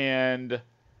 And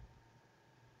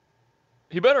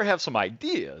he better have some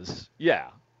ideas, yeah.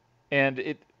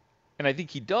 And I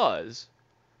think he does.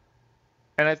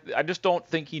 And I just don't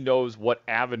think he knows what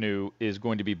avenue is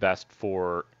going to be best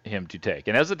for him to take.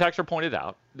 And as the texter pointed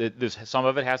out, some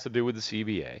of it has to do with the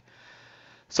CBA.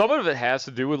 Some of it has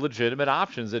to do with legitimate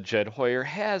options that Jed Hoyer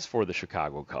has for the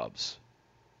Chicago Cubs.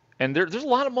 And there's a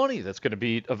lot of money that's going to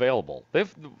be available.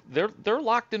 They're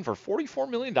locked in for $44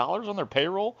 million on their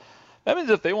payroll. That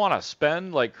means if they want to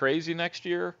spend like crazy next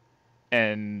year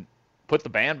and put the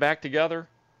band back together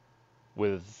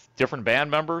with different band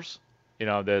members, you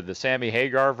know, the Sammy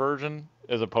Hagar version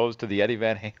as opposed to the Eddie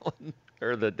Van Halen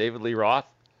or the David Lee Roth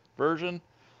version,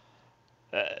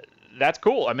 that's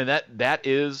cool. I mean, that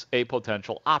is a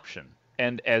potential option.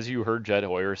 And as you heard Jed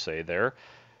Hoyer say there,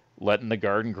 letting the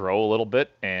garden grow a little bit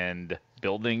and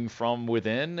building from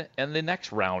within, and the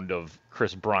next round of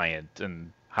Chris Bryant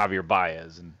and Javier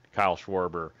Baez and Kyle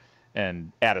Schwarber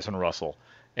and Addison Russell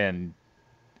and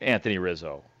Anthony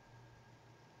Rizzo.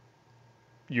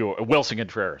 Wilson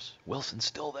Contreras. Wilson's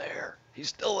still there. He's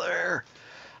still there.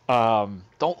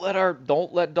 Don't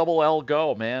let Double L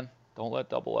go, man. Don't let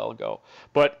Double L go.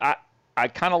 But I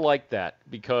kind of like that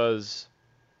because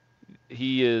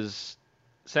he is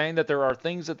saying that there are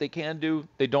things that they can do.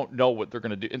 They don't know what they're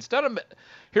going to do.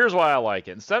 Here's why I like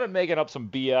it. Instead of making up some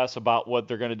BS about what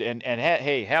they're going to do and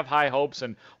hey, have high hopes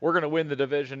and we're going to win the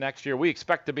division next year. We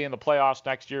expect to be in the playoffs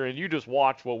next year and you just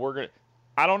watch what we're going to.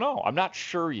 I don't know. I'm not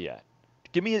sure yet.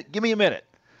 Give me a minute.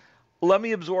 Let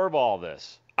me absorb all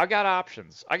this. I got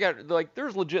options.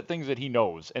 There's legit things that he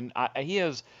knows, and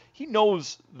he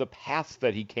knows the paths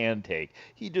that he can take.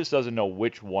 He just doesn't know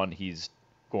which one he's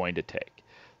going to take.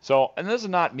 So, and this is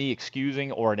not me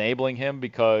excusing or enabling him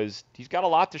because he's got a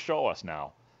lot to show us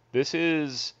now.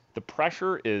 The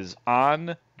pressure is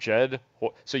on Jed.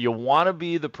 So you want to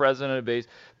be the president of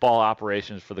baseball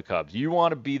operations for the Cubs. You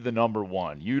want to be the number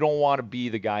one. You don't want to be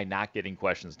the guy not getting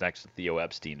questions next to Theo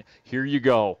Epstein. Here you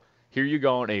go. Here you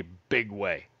go in a big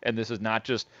way. And this is not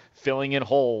just filling in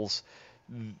holes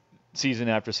season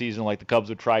after season like the Cubs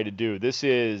would try to do. This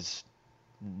is,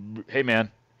 hey,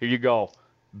 man, here you go.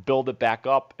 Build it back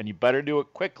up, and you better do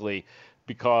it quickly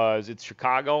because it's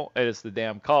Chicago and it's the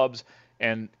damn Cubs.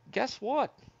 And guess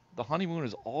what? The honeymoon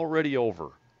is already over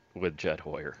with Jed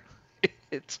Hoyer.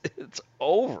 It's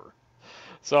over.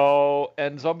 So,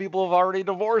 and some people have already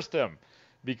divorced him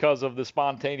because of the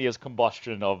spontaneous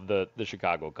combustion of the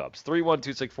Chicago Cubs.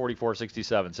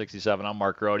 312-644-6767. I'm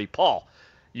Mark Grote. Paul,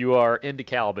 you are in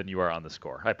DeKalb and you are on the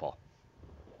score. Hi, Paul.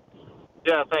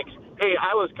 Yeah, thanks. Hey,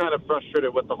 I was kind of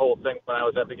frustrated with the whole thing when I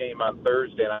was at the game on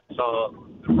Thursday and I saw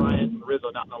Bryant and Rizzo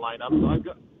not in the lineup.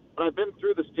 So I've been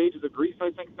through the stages of grief,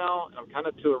 I think, now. I'm kind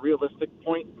of to a realistic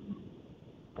point.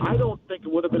 I don't think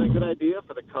it would have been a good idea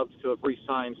for the Cubs to have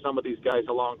re-signed some of these guys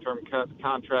to long-term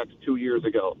contracts 2 years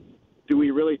ago. Do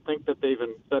we really think that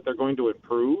they're going to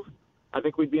improve? I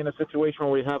think we'd be in a situation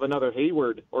where we have another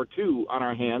Hayward or two on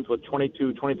our hands with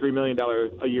 $22, $23 million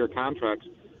a year contracts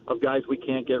of guys we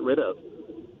can't get rid of.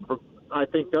 I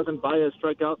think doesn't Baez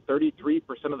strike out 33%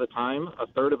 of the time,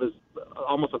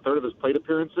 almost a third of his plate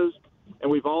appearances, and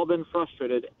we've all been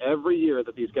frustrated every year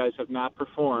that these guys have not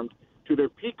performed to their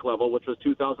peak level, which was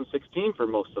 2016 for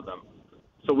most of them.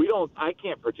 So I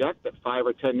can't project that 5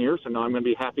 or 10 years from now I'm going to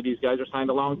be happy these guys are signed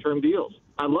to long-term deals.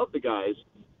 I love the guys,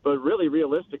 but really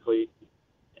realistically,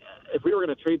 if we were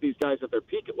going to trade these guys at their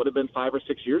peak, it would have been 5 or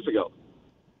 6 years ago.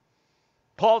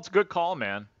 Paul, it's a good call,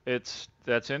 man. That's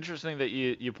interesting that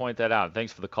you point that out.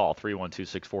 Thanks for the call,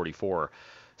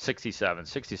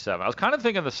 312-644-6767. I was kind of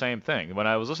thinking the same thing when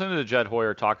I was listening to Jed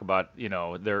Hoyer talk about,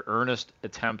 their earnest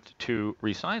attempt to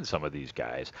re-sign some of these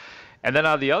guys. And then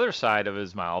on the other side of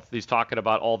his mouth, he's talking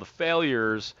about all the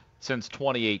failures since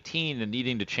 2018 and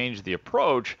needing to change the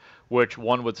approach, which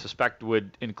one would suspect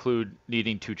would include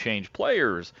needing to change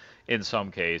players in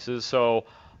some cases. So,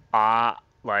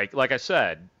 like I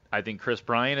said, I think Kris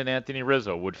Bryant and Anthony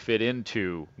Rizzo would fit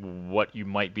into what you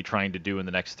might be trying to do in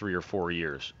the next 3 or 4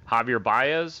 years. Javier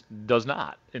Baez does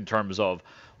not, in terms of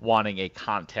wanting a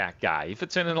contact guy. He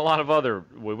fits in a lot of other.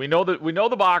 We know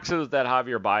the boxes that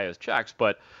Javier Baez checks,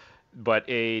 but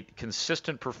a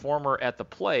consistent performer at the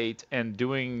plate and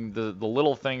doing the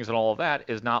little things and all of that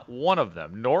is not one of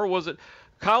them. Nor was it.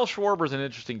 Kyle Schwarber's an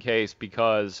interesting case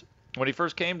because when he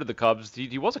first came to the Cubs,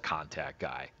 he was a contact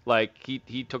guy. Like,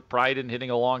 he took pride in hitting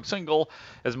a long single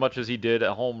as much as he did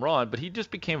a home run, but he just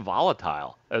became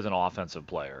volatile as an offensive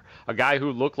player. A guy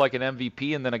who looked like an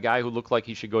MVP and then a guy who looked like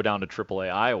he should go down to AAA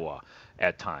Iowa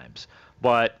at times.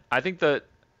 But I think that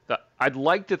I'd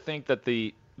like to think that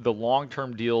the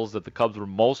long-term deals that the Cubs were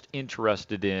most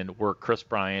interested in were Kris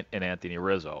Bryant and Anthony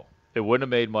Rizzo. It wouldn't have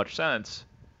made much sense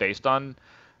based on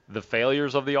the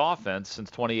failures of the offense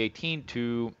since 2018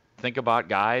 to think about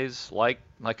guys like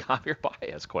Javier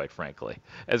Baez, quite frankly.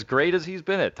 As great as he's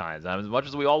been at times, as much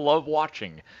as we all love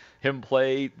watching him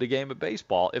play the game of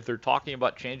baseball, if they're talking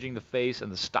about changing the face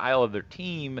and the style of their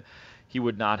team, he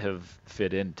would not have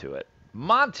fit into it.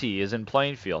 Monty is in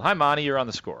Plainfield. Hi, Monty. You're on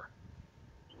the score.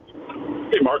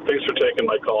 Hey, Mark. Thanks for taking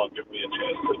my call and giving me a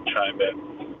chance to chime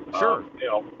in. Sure.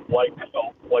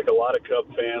 Like a lot of Cub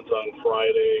fans on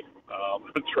Friday,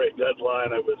 trade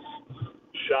deadline, I was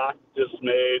shocked,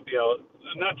 dismayed. I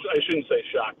shouldn't say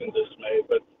shocked and dismayed,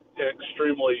 but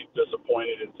extremely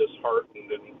disappointed and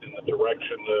disheartened in the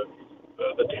direction,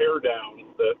 the tear down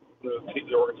that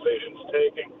the organization's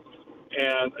taking.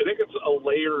 And I think it's a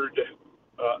layered.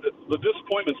 The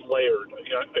disappointment's layered.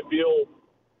 I feel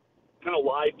kind of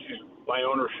lied to by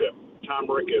ownership. Tom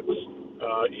Ricketts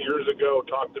years ago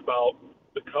talked about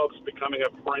the Cubs becoming a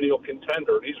perennial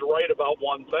contender. And he's right about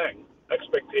one thing: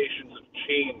 expectations have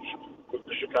changed with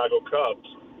the Chicago Cubs.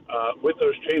 With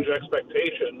those changed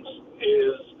expectations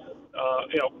is,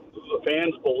 the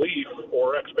fans' belief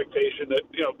or expectation that,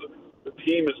 the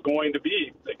team is going to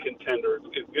be a contender.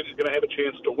 It's going to have a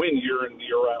chance to win year in,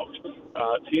 year out.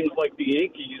 Teams like the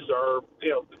Yankees are,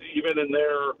 even in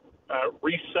their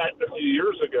reset a few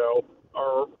years ago,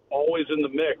 are always in the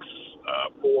mix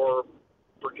for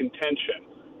contention.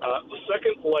 The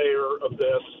second layer of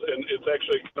this, and it's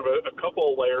actually kind of a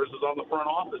couple of layers, is on the front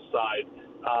office side.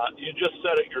 You just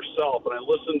said it yourself, and I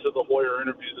listened to the Hoyer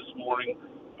interview this morning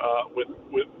with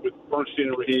Bernstein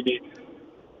and Rahimi.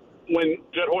 When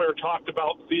Jed Hoyer talked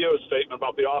about Theo's statement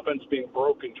about the offense being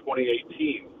broke in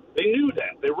 2018, they knew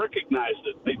that. They recognized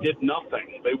it. They did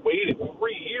nothing. They waited 3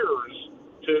 years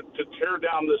to tear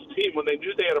down this team when they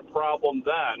knew they had a problem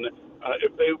then.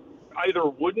 If they either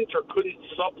wouldn't or couldn't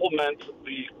supplement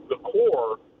the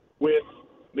core with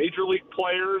major league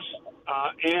players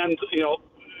and,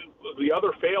 the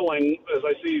other failing, as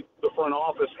I see the front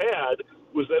office had,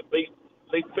 was that they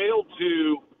failed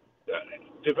to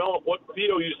develop what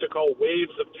Theo used to call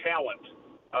waves of talent.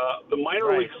 The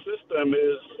minor league system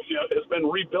has been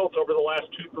rebuilt over the last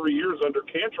 2-3 years under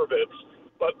Kantrovitz,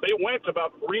 but they went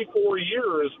about 3-4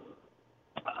 years,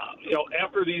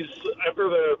 after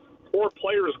the core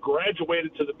players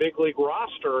graduated to the big league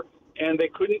roster, and they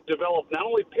couldn't develop not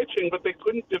only pitching, but they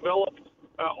couldn't develop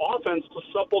offense to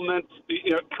supplement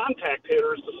the contact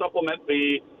hitters to supplement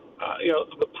the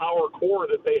the power core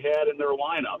that they had in their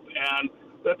lineup, and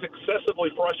that's excessively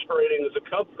frustrating as a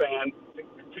Cub fan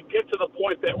to get to the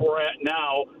point that we're at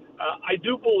now. I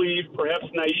do believe, perhaps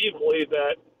naively,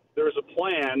 that there's a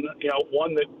plan,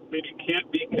 one that maybe can't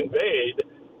be conveyed,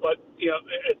 but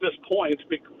at this point,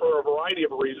 for a variety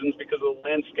of reasons, because of the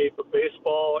landscape of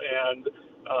baseball and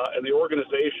the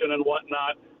organization and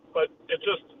whatnot. But it's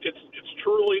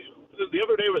truly, the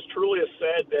other day was truly a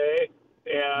sad day,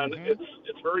 and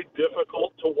it's very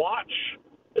difficult to watch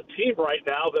a team right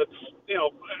now that's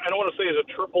I don't want to say is a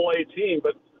AAA team,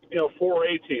 but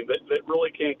 4A team that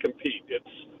really can't compete.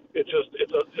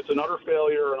 It's an utter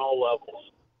failure on all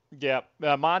levels. Yeah,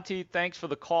 Monty, thanks for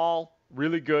the call.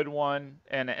 Really good one.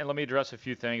 And let me address a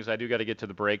few things. I do got to get to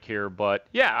the break here. But,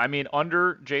 yeah, I mean,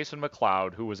 under Jason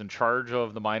McLeod, who was in charge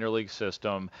of the minor league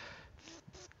system,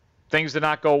 things did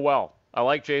not go well. I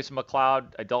like Jason McLeod.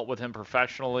 I dealt with him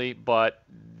professionally, but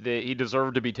he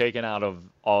deserved to be taken out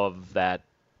of that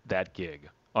gig,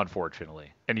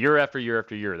 unfortunately. And year after year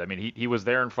after year, I mean, he was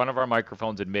there in front of our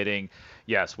microphones admitting,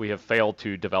 yes, we have failed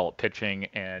to develop pitching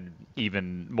and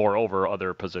even moreover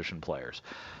other position players.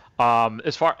 And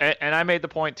I made the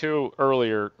point too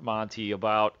earlier, Monty,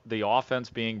 about the offense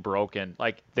being broken.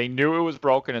 Like, they knew it was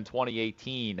broken in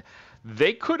 2018.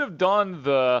 They could have done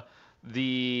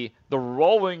the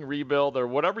rolling rebuild or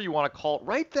whatever you want to call it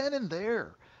right then and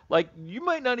there. Like, you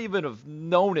might not even have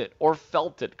known it or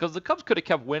felt it, because the Cubs could have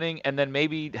kept winning and then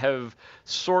maybe have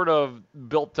sort of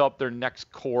built up their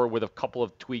next core with a couple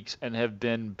of tweaks and have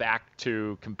been back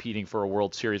to competing for a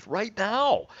World Series right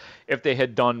now if they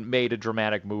had made a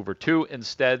dramatic move or two.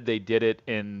 Instead, they did it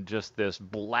in just this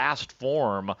blast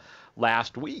form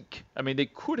last week. I mean, they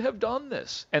could have done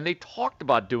this, and they talked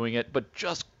about doing it, but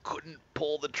just couldn't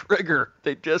pull the trigger.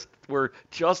 They just were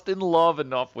just in love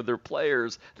enough with their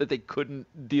players that they couldn't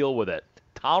deal with it.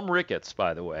 Tom Ricketts,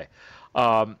 by the way,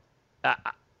 I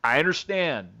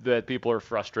understand that people are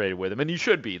frustrated with him, and you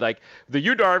should be. Like, the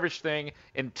Yu Darvish thing,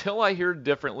 until I hear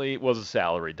differently, was a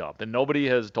salary dump, and nobody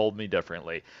has told me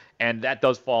differently, and that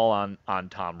does fall on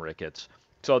Tom Ricketts.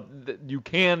 So you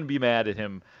can be mad at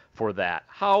him for that.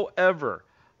 However,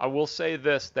 I will say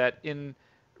this, that in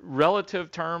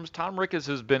relative terms, Tom Ricketts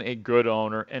has been a good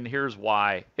owner, and here's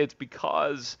why. It's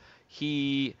because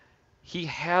he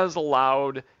has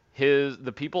allowed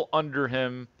the people under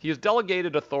him, he has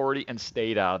delegated authority and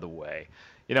stayed out of the way.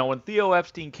 When Theo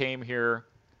Epstein came here,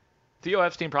 Theo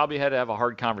Epstein probably had to have a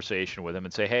hard conversation with him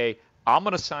and say, hey, I'm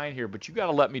going to sign here, but you got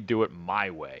to let me do it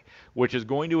my way, which is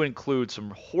going to include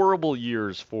some horrible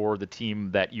years for the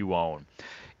team that you own.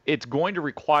 It's going to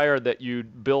require that you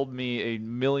build me $1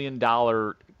 million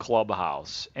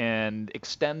clubhouse and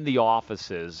extend the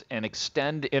offices and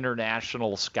extend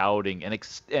international scouting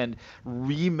and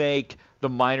remake the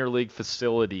minor league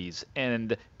facilities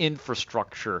and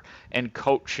infrastructure and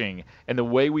coaching and the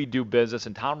way we do business.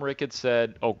 And Tom Ricketts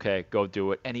said, okay, go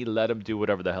do it. And he let him do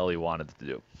whatever the hell he wanted to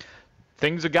do.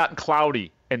 Things have gotten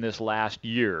cloudy in this last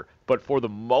year, but for the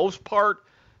most part,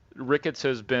 Ricketts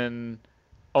has been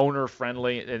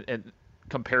owner-friendly and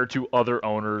compared to other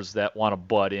owners that want to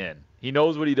butt in. He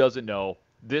knows what he doesn't know.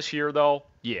 This year, though,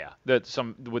 yeah,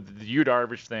 with the Yu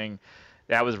Darvish thing,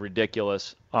 that was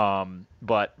ridiculous.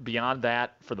 But beyond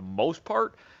that, for the most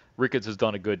part, Ricketts has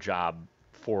done a good job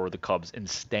for the Cubs in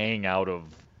staying out of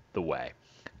the way.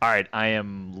 All right, I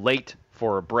am late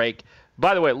for a break.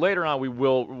 By the way, later on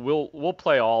we'll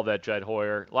play all that Jed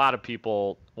Hoyer. A lot of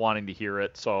people wanting to hear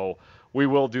it, so we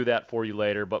will do that for you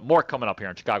later. But more coming up here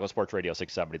on Chicago Sports Radio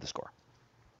 670 The Score.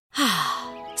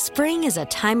 Spring is a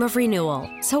time of renewal,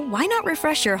 so why not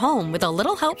refresh your home with a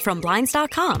little help from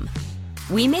Blinds.com?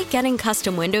 We make getting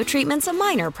custom window treatments a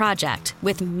minor project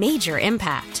with major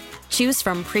impact. Choose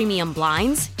from premium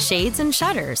blinds, shades, and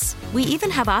shutters. We even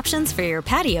have options for your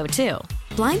patio, too.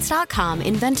 Blinds.com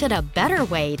invented a better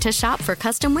way to shop for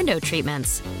custom window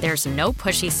treatments. There's no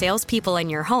pushy salespeople in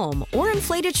your home or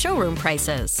inflated showroom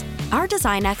prices. Our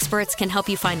design experts can help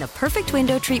you find the perfect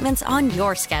window treatments on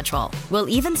your schedule. We'll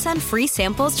even send free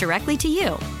samples directly to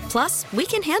you. Plus, we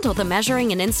can handle the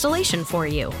measuring and installation for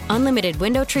you. Unlimited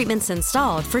window treatments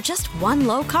installed for just one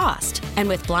low cost. And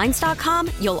with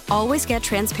Blinds.com, you'll always get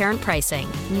transparent pricing.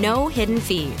 No hidden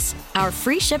fees. Our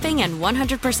free shipping and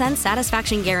 100%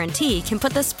 satisfaction guarantee can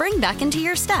put the spring back into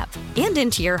your step and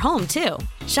into your home, too.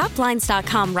 Shop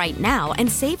Blinds.com right now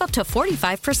and save up to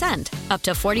 45%. Up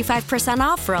to 45%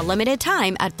 off for a limited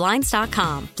time at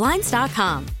Blinds.com.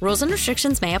 Blinds.com. Rules and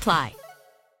restrictions may apply.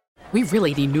 We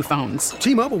really need new phones.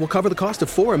 T-Mobile will cover the cost of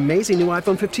 4 amazing new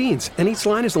iPhone 15s, and each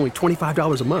line is only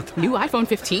 $25 a month. New iPhone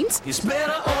 15s? It's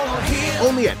better over here.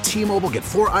 Only at T-Mobile, get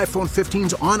 4 iPhone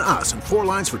 15s on us and 4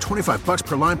 lines for $25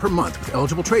 per line per month with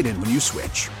eligible trade-in when you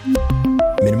switch.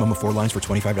 Minimum of 4 lines for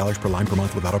 $25 per line per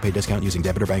month with autopay discount using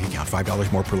debit or bank account.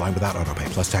 $5 more per line without autopay,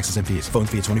 plus taxes and fees. Phone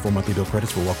fee at 24 monthly bill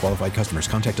credits for well-qualified customers.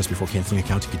 Contact us before canceling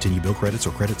account to continue bill credits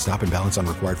or credit stop and balance on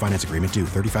required finance agreement due.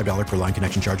 $35 per line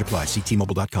connection charge applies. See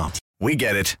T-Mobile.com. We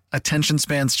get it. Attention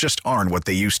spans just aren't what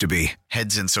they used to be.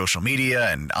 Heads in social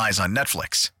media and eyes on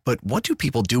Netflix. But what do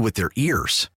people do with their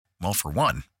ears? Well, for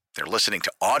one, they're listening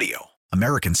to audio.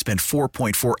 Americans spend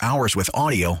 4.4 hours with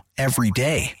audio every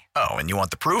day. Oh, and you want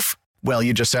the proof? Well,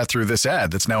 you just sat through this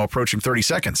ad that's now approaching 30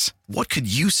 seconds. What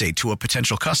could you say to a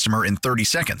potential customer in 30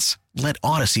 seconds? Let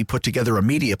Odyssey put together a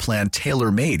media plan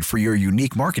tailor-made for your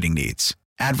unique marketing needs.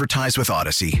 Advertise with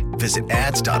Odyssey. Visit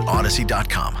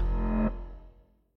ads.odyssey.com.